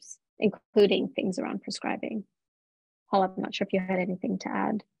groups, including things around prescribing. Paul, I'm not sure if you had anything to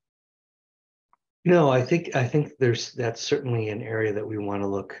add. No, I think that's certainly an area that we want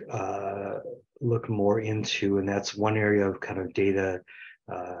to look more into, and that's one area of kind of data,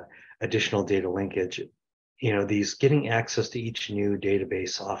 additional data linkage. These getting access to each new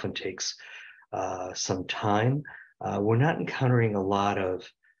database often takes some time. We're not encountering a lot of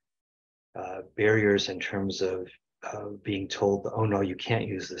barriers in terms of being told, oh no, you can't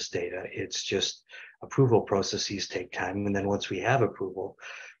use this data. It's just approval processes take time, and then once we have approval,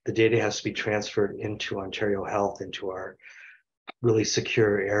 the data has to be transferred into Ontario Health, into our really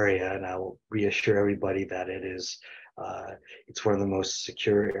secure area. And I will reassure everybody that it's one of the most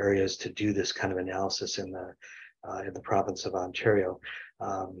secure areas to do this kind of analysis in the province of Ontario.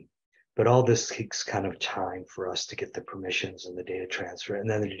 But all this takes kind of time for us to get the permissions and the data transfer, and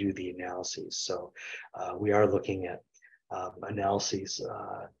then to do the analyses. So we are looking at analyses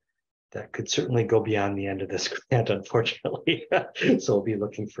that could certainly go beyond the end of this grant, unfortunately. So we'll be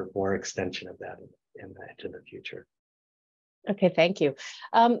looking for more extension of that into the future. Okay, thank you.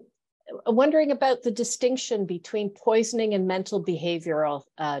 Wondering about the distinction between poisoning and mental behavioral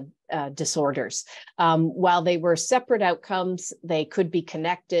disorders. While they were separate outcomes, they could be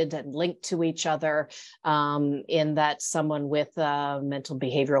connected and linked to each other in that someone with a mental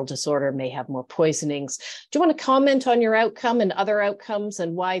behavioral disorder may have more poisonings. Do you want to comment on your outcome and other outcomes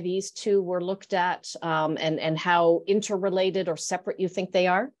and why these two were looked at and how interrelated or separate you think they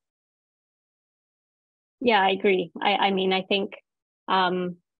are? Yeah, I agree. I mean, I think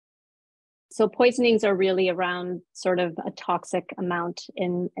so poisonings are really around sort of a toxic amount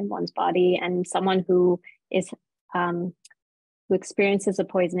in one's body, and someone who experiences a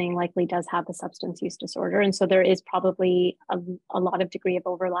poisoning likely does have a substance use disorder. And so there is probably a lot of degree of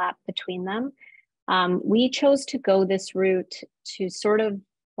overlap between them. We chose to go this route to sort of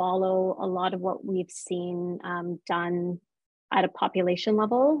follow a lot of what we've seen done at a population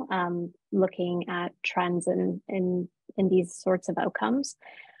level, looking at trends in these sorts of outcomes.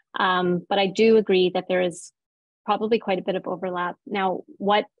 But I do agree that there is probably quite a bit of overlap. Now,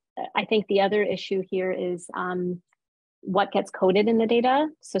 what I think the other issue here is what gets coded in the data.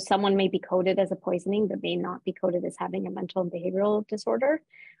 So someone may be coded as a poisoning, but may not be coded as having a mental and behavioral disorder.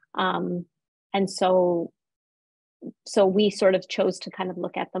 And so we sort of chose to kind of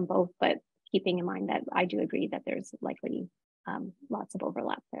look at them both, but keeping in mind that I do agree that there's likely lots of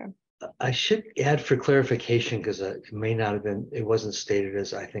overlap there. I should add for clarification, because it may not have been, it wasn't stated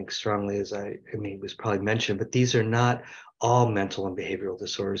as I think strongly as I mean, it was probably mentioned, but these are not all mental and behavioral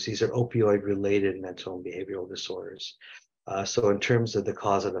disorders. These are opioid-related mental and behavioral disorders. So in terms of the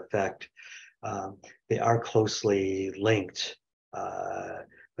cause and effect, they are closely linked,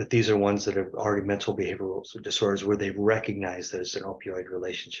 but these are ones that are already mental behavioral disorders where they've recognized there's an opioid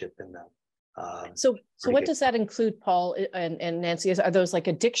relationship in them. So what does that include, Paul and Nancy? Are those like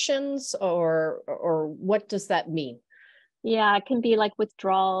addictions or what does that mean? Yeah, it can be like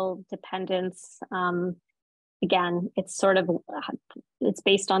withdrawal, dependence. Again, it's sort of, it's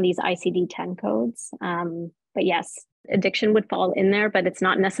based on these ICD-10 codes. But yes, addiction would fall in there, but it's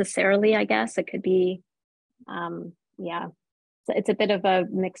not necessarily, I guess. It could be, yeah, so it's a bit of a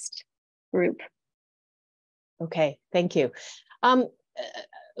mixed group. Okay, thank you.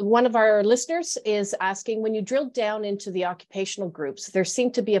 One of our listeners is asking, when you drill down into the occupational groups, there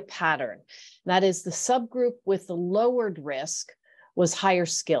seemed to be a pattern. That is, the subgroup with the lowered risk was higher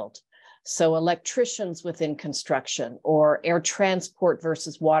skilled. So electricians within construction, or air transport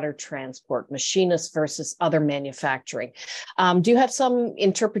versus water transport, machinists versus other manufacturing. Do you have some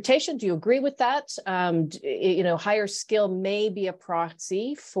interpretation? Do you agree with that? Higher skill may be a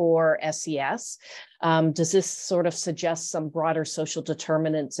proxy for SES. Does this sort of suggest some broader social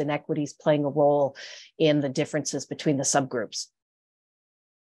determinants, inequities playing a role in the differences between the subgroups?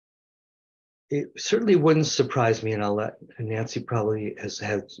 It certainly wouldn't surprise me, and I'll let Nancy probably has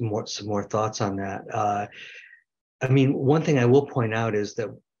had some more thoughts on that. I mean, one thing I will point out is that,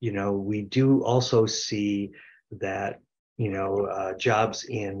 we do also see that, jobs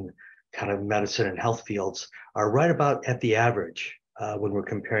in kind of medicine and health fields are right about at the average when we're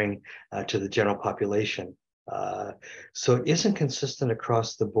comparing to the general population. So it isn't consistent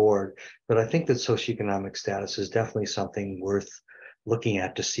across the board, but I think that socioeconomic status is definitely something worth looking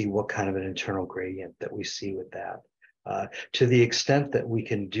at to see what kind of an internal gradient that we see with that. To the extent that we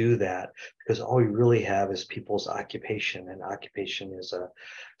can do that, because all we really have is people's occupation, and occupation is a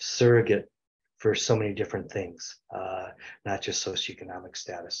surrogate for so many different things, not just socioeconomic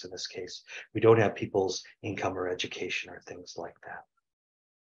status in this case. We don't have people's income or education or things like that.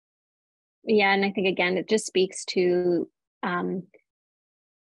 Yeah, and I think again, it just speaks to the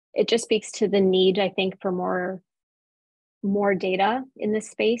need, I think, for more data in this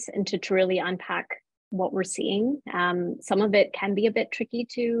space and to really unpack what we're seeing. Some of it can be a bit tricky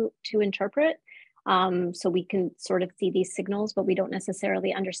to interpret. So we can sort of see these signals, but we don't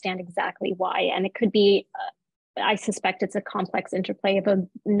necessarily understand exactly why. And it could be, I suspect it's a complex interplay of a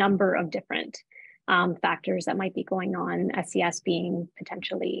number of different factors that might be going on, SES being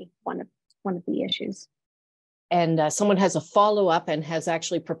potentially one of the issues. And someone has a follow-up and has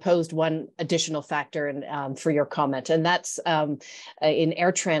actually proposed one additional factor for your comment, and that's in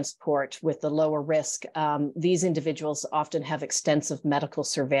air transport with the lower risk. These individuals often have extensive medical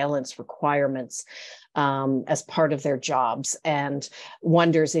surveillance requirements as part of their jobs, and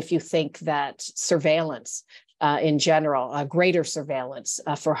wonders if you think that surveillance in general, greater surveillance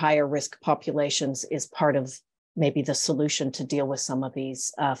for higher risk populations is part of maybe the solution to deal with some of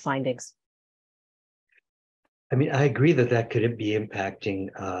these findings. I mean, I agree that could be impacting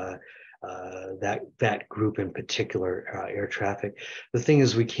that group in particular, air traffic. The thing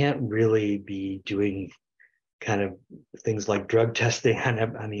is, we can't really be doing kind of things like drug testing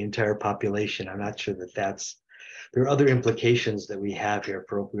on the entire population. I'm not sure that there are other implications that we have here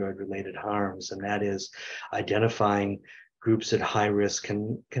for opioid-related harms, and that is identifying groups at high risk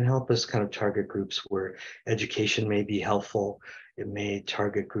can help us kind of target groups where education may be helpful. It may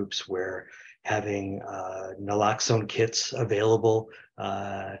target groups where having naloxone kits available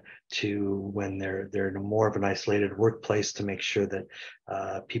to when they're in more of an isolated workplace, to make sure that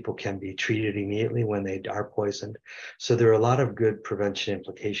people can be treated immediately when they are poisoned. So there are a lot of good prevention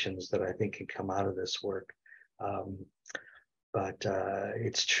implications that I think can come out of this work. But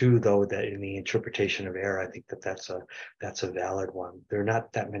it's true, though, that in the interpretation of air, I think that's a valid one. There are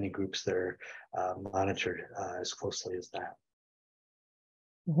not that many groups that are monitored as closely as that.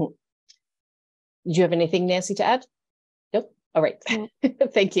 Mm-hmm. Did you have anything, Nancy, to add? Nope. All right. No.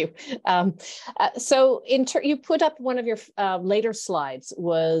 Thank you. So you put up one of your later slides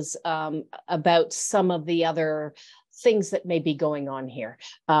was about some of the other things that may be going on here.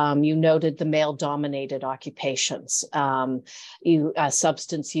 You noted the male-dominated occupations,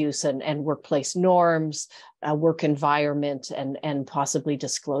 substance use and workplace norms, work environment, and possibly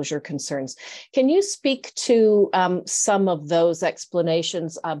disclosure concerns. Can you speak to some of those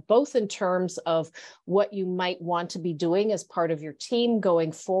explanations, both in terms of what you might want to be doing as part of your team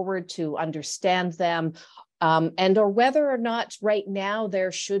going forward to understand them, or whether or not right now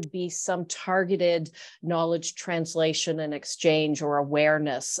there should be some targeted knowledge translation and exchange or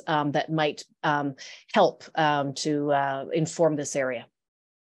awareness that might help to inform this area?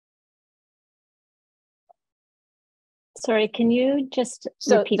 Sorry, can you just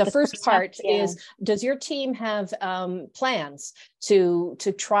repeat the first part? Yeah. Is, does your team have plans to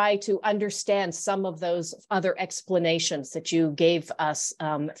try to understand some of those other explanations that you gave us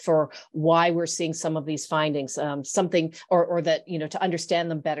for why we're seeing some of these findings, something or that, to understand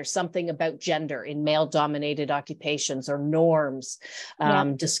them better, something about gender in male-dominated occupations or norms,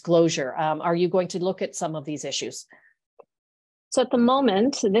 disclosure? Are you going to look at some of these issues? So at the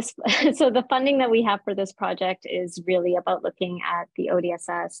moment, so the funding that we have for this project is really about looking at the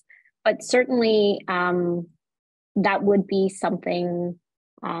ODSS, but certainly that would be something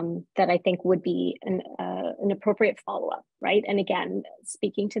that I think would be an appropriate follow-up, right? And again,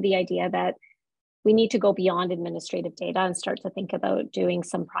 speaking to the idea that we need to go beyond administrative data and start to think about doing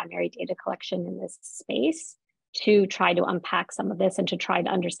some primary data collection in this space to try to unpack some of this and to try to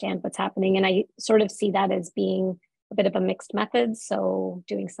understand what's happening. And I sort of see that as being a bit of a mixed method. So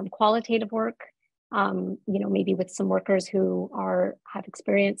doing some qualitative work, maybe with some workers who have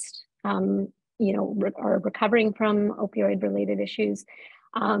experienced, are recovering from opioid-related issues,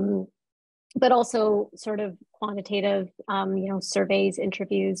 but also sort of quantitative, surveys,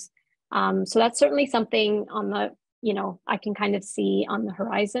 interviews. So that's certainly something on the, I can kind of see on the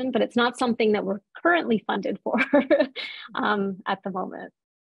horizon, but it's not something that we're currently funded for at the moment.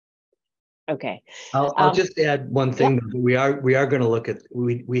 Okay. I'll just add one thing. Yep. We are going to look at,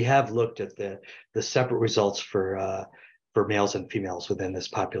 we have looked at the separate results for males and females within this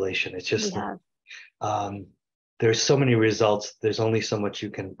population. It's just there's so many results. There's only so much you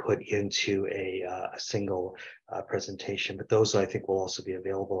can put into a single presentation, but those I think will also be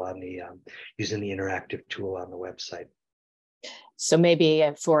available on the using the interactive tool on the website. So maybe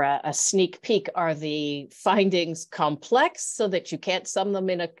for a sneak peek, are the findings complex so that you can't sum them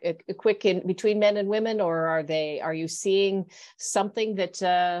in a quick in between men and women, or are you seeing something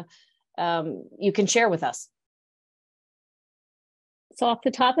that you can share with us? So off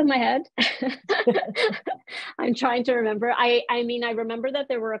the top of my head, I'm trying to remember. I mean, I remember that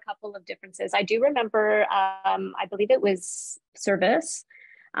there were a couple of differences. I do remember, I believe it was service.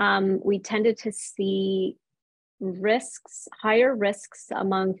 We tended to see higher risks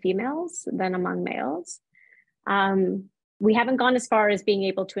among females than among males. We haven't gone as far as being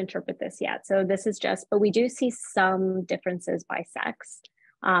able to interpret this yet. So this is but we do see some differences by sex.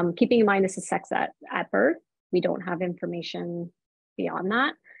 Keeping in mind this is sex at birth. We don't have information beyond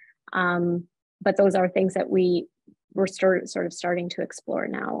that. But those are things that we're sort of starting to explore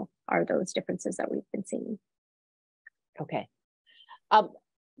now, are those differences that we've been seeing. Okay.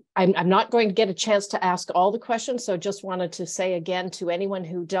 I'm not going to get a chance to ask all the questions, so just wanted to say again to anyone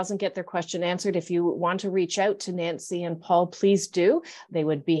who doesn't get their question answered, if you want to reach out to Nancy and Paul, please do. They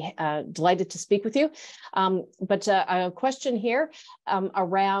would be delighted to speak with you. But a question here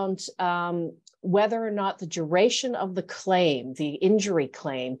around whether or not the duration of the claim, the injury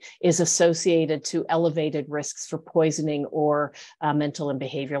claim, is associated to elevated risks for poisoning or mental and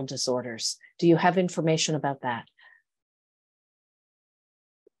behavioral disorders. Do you have information about that?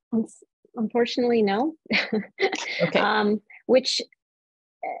 Unfortunately, no. Okay. Which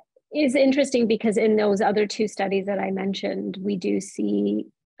is interesting because in those other two studies that I mentioned, we do see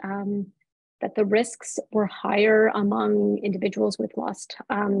that the risks were higher among individuals with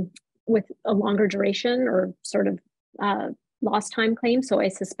with a longer duration or sort of lost time claim. So I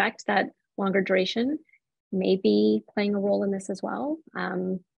suspect that longer duration may be playing a role in this as well.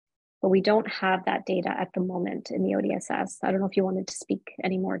 But we don't have that data at the moment in the ODSS. I don't know if you wanted to speak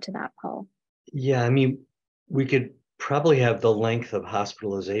any more to that, Paul. Yeah, I mean, we could probably have the length of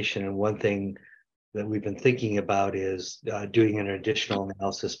hospitalization. And one thing that we've been thinking about is doing an additional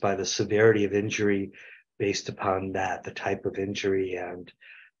analysis by the severity of injury based upon that, the type of injury. And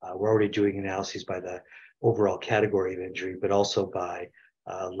we're already doing analyses by the overall category of injury, but also by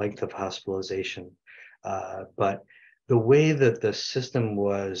length of hospitalization. But the way that the system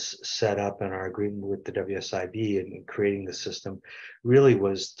was set up in our agreement with the WSIB and creating the system really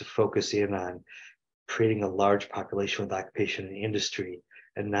was to focus in on creating a large population with occupation and industry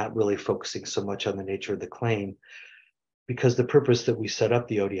and not really focusing so much on the nature of the claim, because the purpose that we set up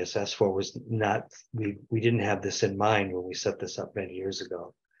the ODSS for was not, we didn't have this in mind when we set this up many years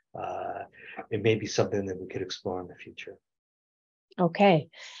ago. It may be something that we could explore in the future. Okay.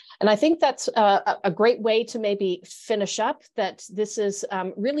 And I think that's a great way to maybe finish up, that this is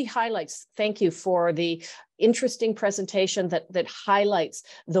really highlights, thank you for the interesting presentation that highlights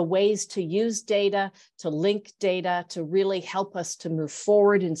the ways to use data, to link data, to really help us to move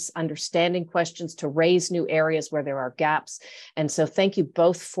forward in understanding questions, to raise new areas where there are gaps. And so thank you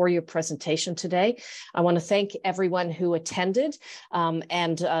both for your presentation today. I want to thank everyone who attended.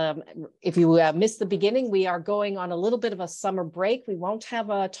 If you missed the beginning, we are going on a little bit of a summer break. We won't have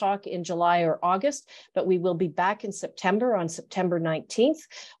a talk in July or August, but we will be back in September, on September 19th,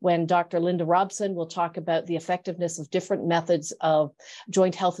 when Dr. Linda Robson will talk about the effectiveness of different methods of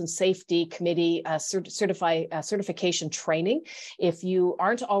Joint Health and Safety Committee certification training. If you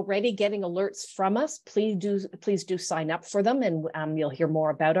aren't already getting alerts from us, please do sign up for them, and you'll hear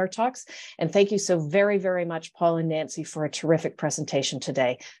more about our talks. And thank you so very, very much, Paul and Nancy, for a terrific presentation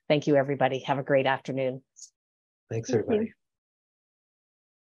today. Thank you, everybody. Have a great afternoon. Thanks, everybody.